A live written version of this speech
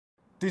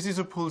This is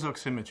a pulse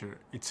oximeter.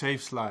 It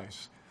saves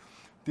lives.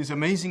 This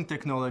amazing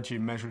technology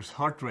measures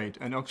heart rate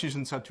and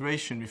oxygen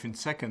saturation within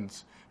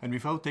seconds and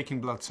without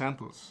taking blood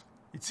samples.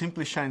 It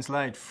simply shines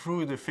light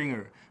through the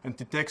finger and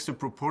detects the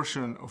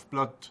proportion of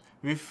blood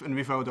with and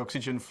without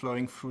oxygen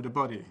flowing through the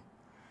body.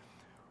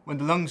 When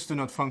the lungs do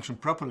not function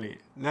properly,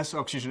 less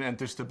oxygen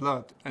enters the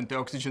blood and the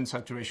oxygen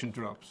saturation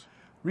drops.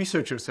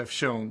 Researchers have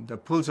shown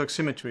that pulse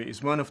oximetry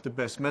is one of the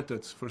best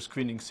methods for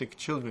screening sick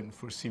children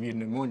for severe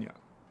pneumonia.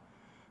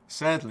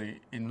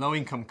 Sadly, in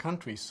low-income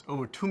countries,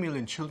 over 2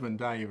 million children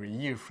die every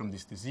year from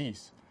this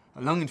disease,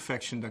 a lung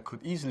infection that could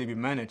easily be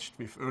managed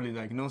with early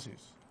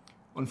diagnosis.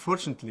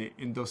 Unfortunately,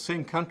 in those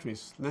same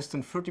countries, less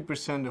than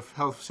 30% of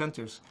health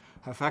centers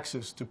have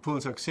access to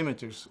pulse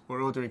oximeters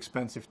or other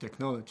expensive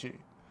technology.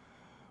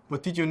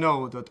 But did you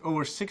know that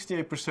over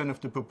 68%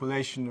 of the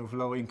population of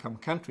low-income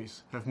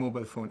countries have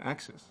mobile phone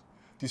access?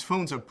 These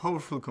phones are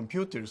powerful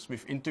computers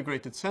with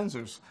integrated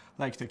sensors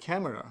like the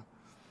camera.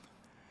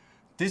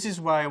 This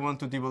is why I want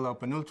to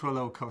develop an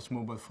ultra-low-cost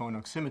mobile phone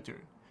oximeter.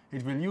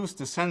 It will use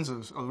the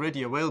sensors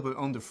already available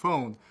on the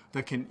phone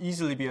that can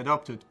easily be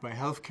adopted by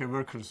healthcare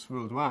workers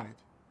worldwide.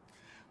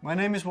 My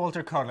name is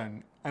Walter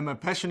Karlen, and my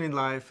passion in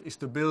life is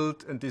to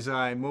build and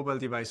design mobile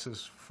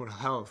devices for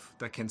health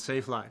that can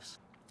save lives.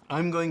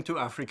 I'm going to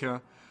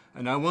Africa,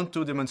 and I want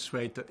to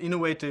demonstrate that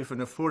innovative and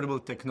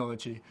affordable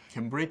technology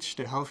can bridge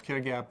the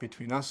healthcare gap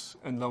between us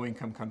and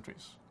low-income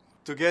countries.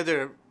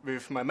 Together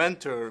with my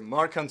mentor,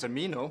 Mark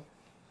Anzamino.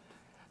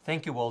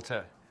 Thank you,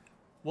 Walter.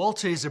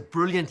 Walter is a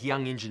brilliant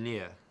young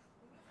engineer.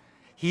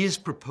 He is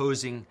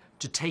proposing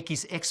to take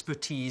his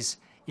expertise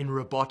in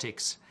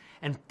robotics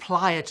and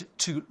apply it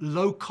to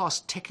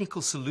low-cost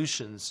technical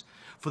solutions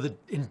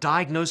in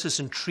diagnosis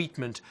and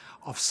treatment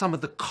of some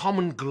of the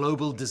common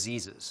global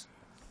diseases.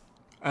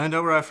 And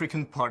our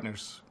African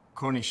partners,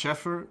 Connie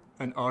Scheffer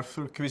and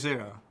Arthur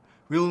Quizera,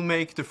 will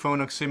make the phone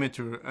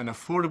oximeter an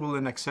affordable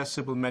and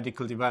accessible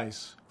medical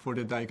device for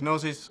the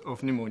diagnosis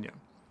of pneumonia.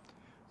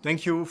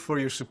 Thank you for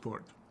your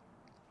support.